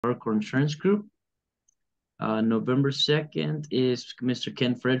Oracle Insurance Group. November 2nd is Mr.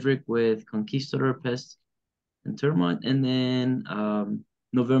 Ken Frederick with Conquistador Pest and Termite. And then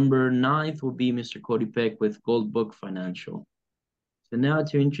November 9th will be Mr. Cody Peck with Gold Book Financial. So now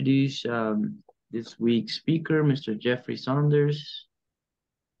to introduce this week's speaker, Mr. Jeffrey Saunders.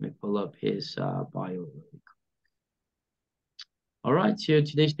 Let me pull up his bio. All right, so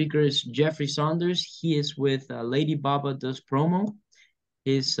today's speaker is Jeffrey Saunders. He is with Lady Baba Does Promo.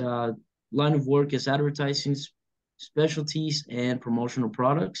 His line of work is advertising specialties and promotional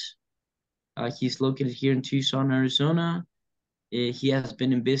products. He's located here in Tucson, Arizona. He has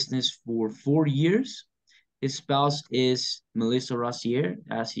been in business for 4 years. His spouse is Melissa Rossier,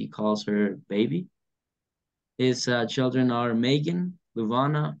 as he calls her baby. His children are Megan,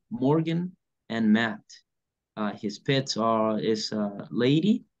 Luvana, Morgan, and Matt. His pets is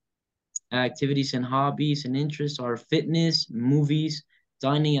Lady. Activities and hobbies and interests are fitness, movies,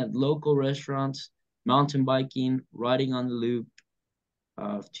 dining at local restaurants, mountain biking, riding on the loop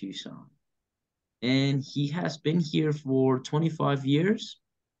of Tucson. And he has been here for 25 years.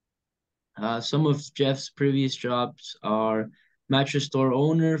 Some of Jeff's previous jobs are mattress store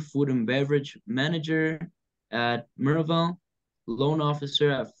owner, food and beverage manager at Miraval, loan officer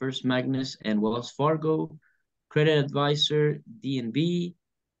at First Magnus and Wells Fargo, credit advisor, D&B,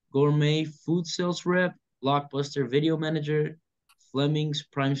 gourmet food sales rep, Blockbuster video manager, Fleming's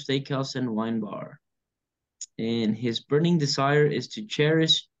Prime Steakhouse and Wine Bar. And his burning desire is to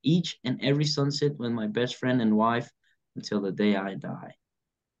cherish each and every sunset with my best friend and wife until the day I die.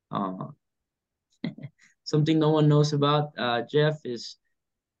 Something no one knows about Jeff is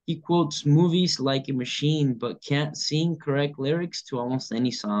he quotes movies like a machine, but can't sing correct lyrics to almost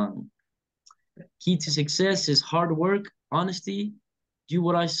any song. Key to success is hard work, honesty, do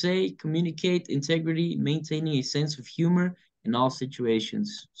what I say, communicate, integrity, maintaining a sense of humor in all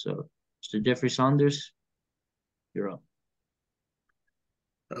situations. So, Mr. Jeffrey Saunders, you're up.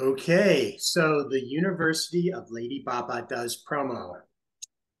 Okay, so the University of Lady Baba Does Promo.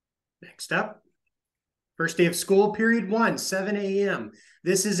 Next up, first day of school, period 1, 7 a.m.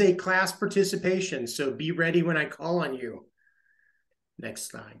 This is a class participation, so be ready when I call on you. Next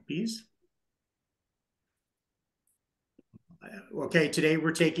slide, please. Okay, today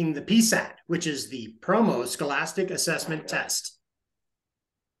we're taking the PSAT, which is the Promo Scholastic Assessment Test.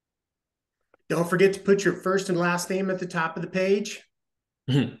 Don't forget to put your first and last name at the top of the page.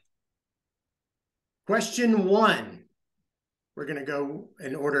 Question 1. We're going to go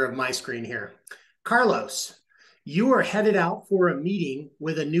in order of my screen here. Carlos, you are headed out for a meeting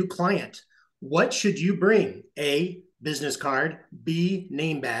with a new client. What should you bring? A, business card. B,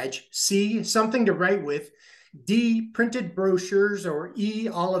 name badge. C, something to write with. D, printed brochures. Or E,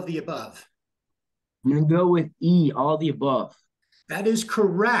 all of the above. I'm going to go with E, all the above. That is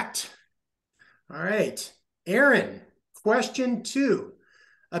correct. All right. Aaron, question 2.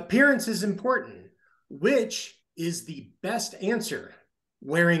 Appearance is important. Which is the best answer?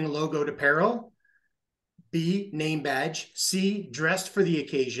 Wearing logoed apparel. B, name badge. C, dressed for the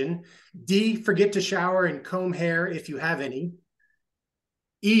occasion. D, forget to shower and comb hair if you have any.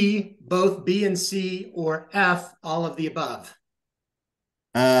 E, both B and C. Or F, all of the above.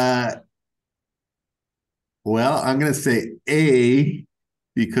 Well, I'm going to say A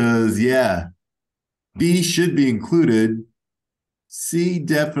because, yeah, B should be included. C,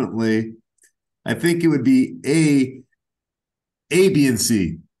 definitely. I think it would be A, B, and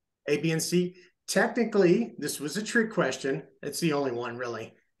C. A, B, and C. Technically, this was a trick question. It's the only one,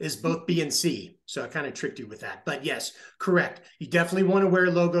 really, is both B and C. So I kind of tricked you with that. But yes, correct. You definitely want to wear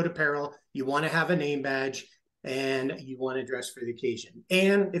logoed apparel. You want to have a name badge. And you want to dress for the occasion.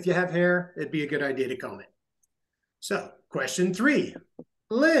 And if you have hair, it'd be a good idea to comb it. So, question 3.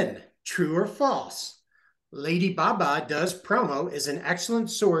 Lynn, true or false? Lady Baba Does Promo is an excellent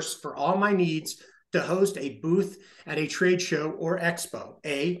source for all my needs to host a booth at a trade show or expo.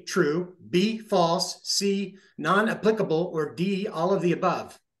 A, true. B, false. C, non-applicable. Or D, all of the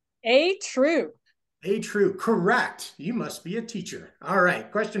above. A, true. A, true. Correct. You must be a teacher. All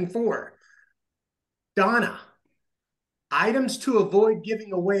right. Question 4. Donna, items to avoid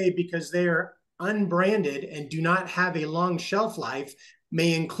giving away because they are unbranded and do not have a long shelf life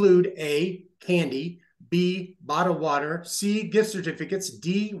may include A, candy, B, bottled water, C, gift certificates,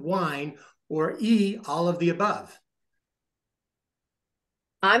 D, wine, or E, all of the above.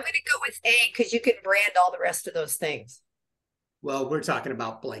 I'm going to go with A because you can brand all the rest of those things. Well, we're talking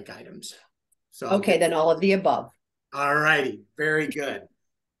about blank items. So okay, then all of the above. All righty. Very good.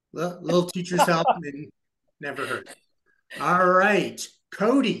 Little teacher's help and never hurt. All right.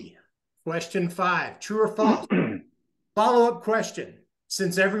 Cody, question 5. True or false? Follow-up question.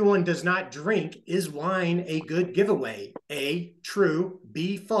 Since everyone does not drink, is wine a good giveaway? A, true.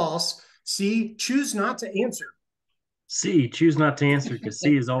 B, false. C, choose not to answer. C, choose not to answer because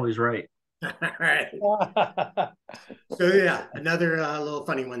C is always right. All right. So yeah, another little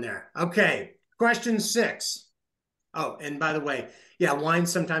funny one there. Okay, question 6. Oh, and by the way, yeah, wine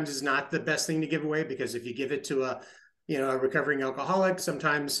sometimes is not the best thing to give away, because if you give it to a recovering alcoholic,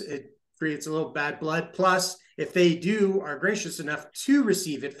 sometimes it creates a little bad blood. Plus, if they are gracious enough to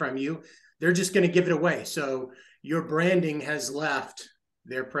receive it from you, they're just going to give it away. So your branding has left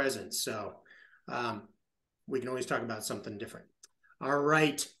their presence. So we can always talk about something different. All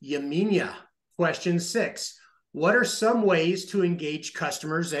right, Yaminia, question 6. What are some ways to engage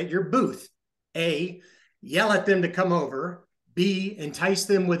customers at your booth? A, yell at them to come over. B, entice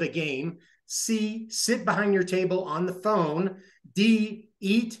them with a game. C, sit behind your table on the phone. D,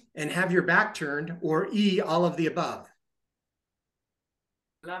 eat and have your back turned. Or E, all of the above.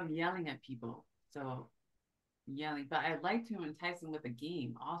 I love yelling at people, so yelling, but I'd like to entice them with a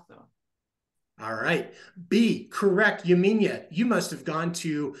game also. All right. B, correct. Yaminia, you must have gone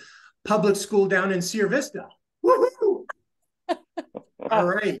to public school down in Sierra Vista. Woohoo! All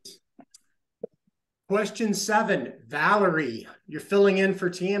right. Question 7, Valerie, you're filling in for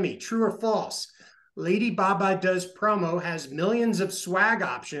Tammy. True or false? Lady Baba Does Promo has millions of swag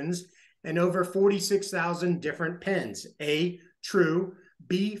options and over 46,000 different pens. A, true.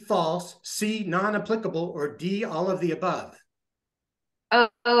 B, false. C, non-applicable. Or D, all of the above.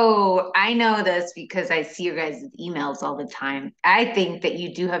 Oh, I know this because I see your guys' emails all the time. I think that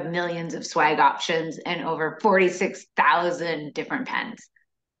you do have millions of swag options and over 46,000 different pens.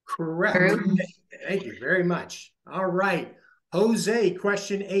 Correct. True? Thank you very much. All right. Jose,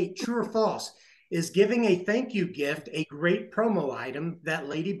 question 8, true or false? Is giving a thank you gift a great promo item that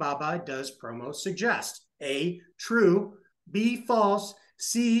Lady Baba Does Promo suggest? A, true. B, false.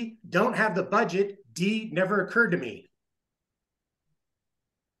 C, don't have the budget. D, never occurred to me.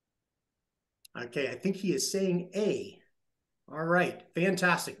 Okay, I think he is saying A. All right,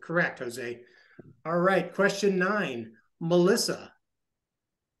 fantastic. Correct, Jose. All right, question 9, Melissa.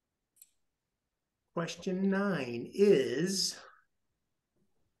 Question 9 is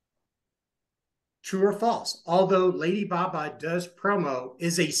true or false? Although Lady Baba Does Promo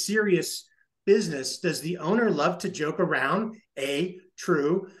is a serious business, does the owner love to joke around? A,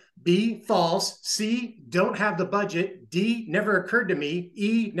 true. B, false. C, don't have the budget. D, never occurred to me.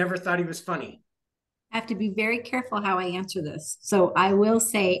 E, never thought he was funny. I have to be very careful how I answer this. So I will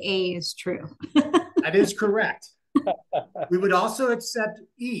say A is true. That is correct. We would also accept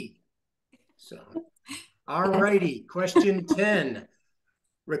E. So, all righty. Question 10.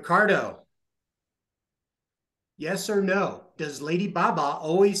 Ricardo. Yes or no? Does Lady Baba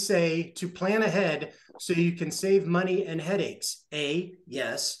always say to plan ahead so you can save money and headaches? A,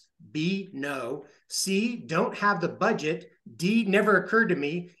 yes. B, no. C, don't have the budget. D, never occurred to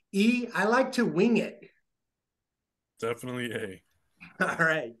me. E, I like to wing it. Definitely A. All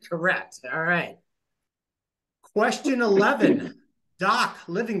right, correct. All right. Question 11, Doc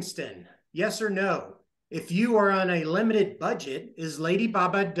Livingston. Yes or no? If you are on a limited budget, is Lady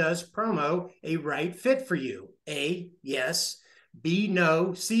Baba Does Promo a right fit for you? A, yes. B,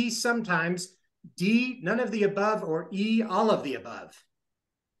 no. C, sometimes. D, none of the above. Or E, all of the above.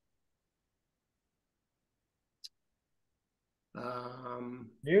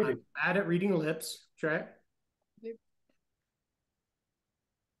 I'm bad at reading lips. Trey?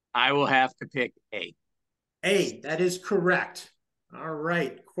 I will have to pick A. A, that is correct. All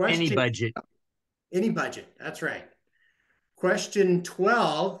right. Question. Any budget. Any budget. That's right. Question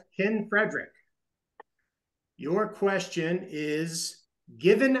 12, Ken Frederick. Your question is,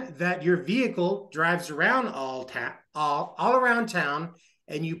 given that your vehicle drives around all around town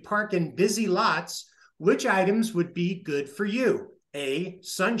and you park in busy lots, which items would be good for you? A,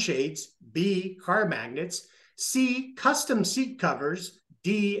 sunshades. B, car magnets. C, custom seat covers.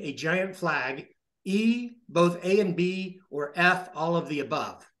 D, a giant flag. E, both A and B. Or F, all of the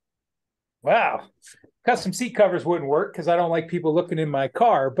above. Wow. Custom seat covers wouldn't work because I don't like people looking in my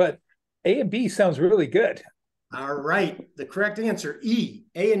car, but A and B sounds really good. All right. The correct answer, E,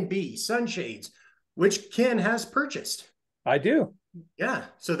 A and B, sunshades, which Ken has purchased. I do. Yeah.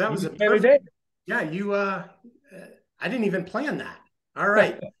 So that was a perfect day. Yeah, you I didn't even plan that. All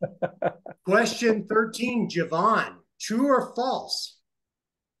right. Question 13, Javon. True or false?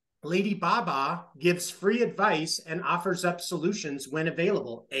 Lady Baba gives free advice and offers up solutions when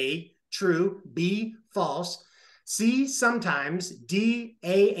available. A, true. B, false. C, sometimes. D,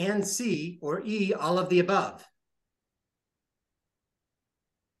 A and C. Or E, all of the above.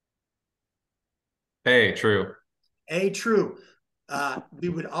 A, true. A, true. We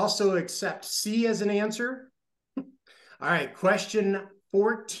would also accept C as an answer. All right, question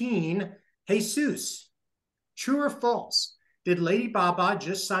 14. Jesus, true or false? Did Lady Baba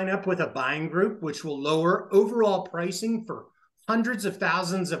just sign up with a buying group which will lower overall pricing for hundreds of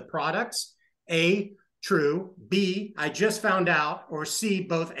thousands of products? A, true. B, I just found out. Or C,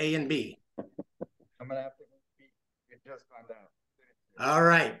 both A and B. I'm going to have to B. I just found out. All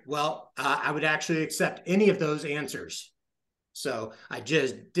right. Well, I would actually accept any of those answers. So I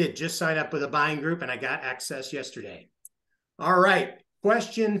just sign up with a buying group and I got access yesterday. All right.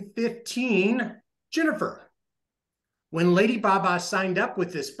 Question 15, Jennifer. When Lady Baba signed up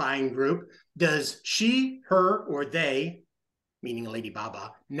with this buying group, does she, her, or they, meaning Lady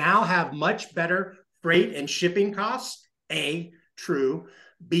Baba, now have much better freight and shipping costs? A, true.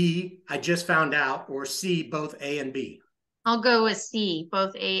 B, I just found out. Or C, both A and B. I'll go with C,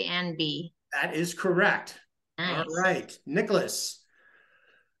 both A and B. That is correct. Nice. All right. Nicholas,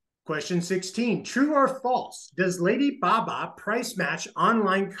 question 16. True or false? Does Lady Baba price match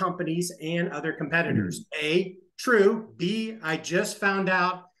online companies and other competitors? A, true. B, I just found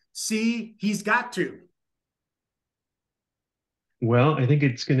out. C, he's got to. Well, I think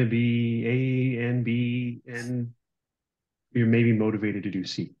it's going to be A and B, and you're maybe motivated to do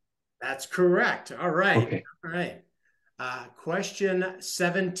C. That's correct. All right. Okay. All right. Question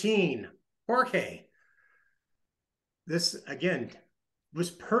 17. Jorge. This, again, was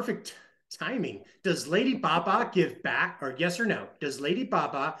perfect timing. Does Lady Baba give back, or yes or no? Does Lady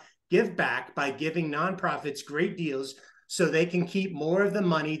Baba give back by giving nonprofits great deals so they can keep more of the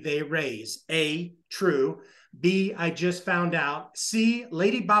money they raise? A, true. B, I just found out. C,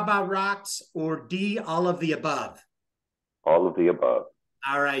 Lady Baba rocks. Or D, all of the above? All of the above.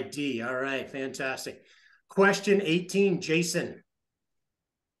 All right, D. All right, fantastic. Question 18, Jason.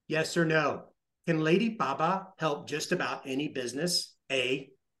 Yes or no? Can Lady Baba help just about any business?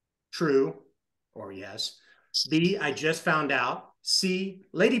 A, true, or yes. B, I just found out. C,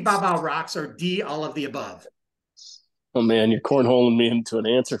 Lady Baba rocks. Or D, all of the above? Oh man, you're cornholing me into an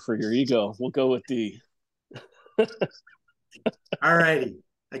answer for your ego. We'll go with D. All righty.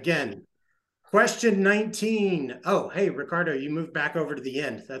 Again, question 19. Oh, hey, Ricardo, you moved back over to the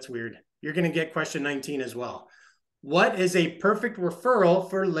end. That's weird. You're going to get question 19 as well. What is a perfect referral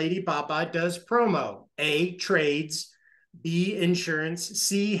for Lady Baba Does Promo? A, trades. B, insurance.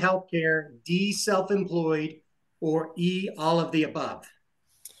 C, healthcare. D, self-employed. Or E, all of the above?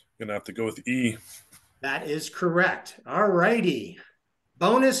 I'm going to have to go with E. That is correct. All righty.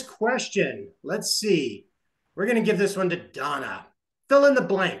 Bonus question. Let's see. We're going to give this one to Donna. Fill in the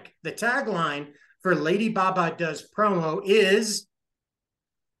blank. The tagline for Lady Baba Does Promo is...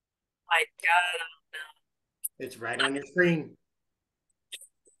 My God. It's right on your screen.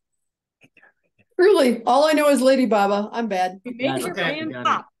 Really, all I know is Lady Baba. I'm bad. You make your brand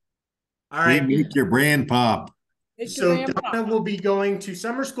pop. All right. You make your brand pop. So Donna will be going to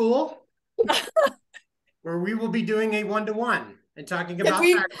summer school where we will be doing a one-to-one and talking about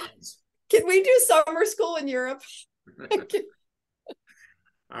taglines. Can we do summer school in Europe?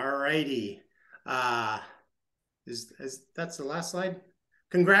 All righty. Is that's the last slide?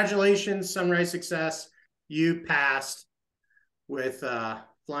 Congratulations, Sunrise Success. You passed with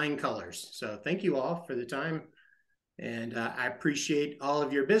flying colors. So thank you all for the time. And I appreciate all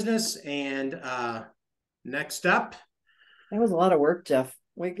of your business. And next up. That was a lot of work, Jeff.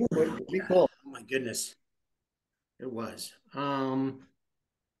 Way cool. Oh my goodness. It was.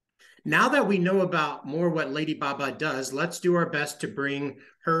 Now that we know about more what Lady Baba does, let's do our best to bring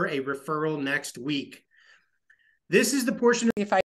her a referral next week. This is the portion. If I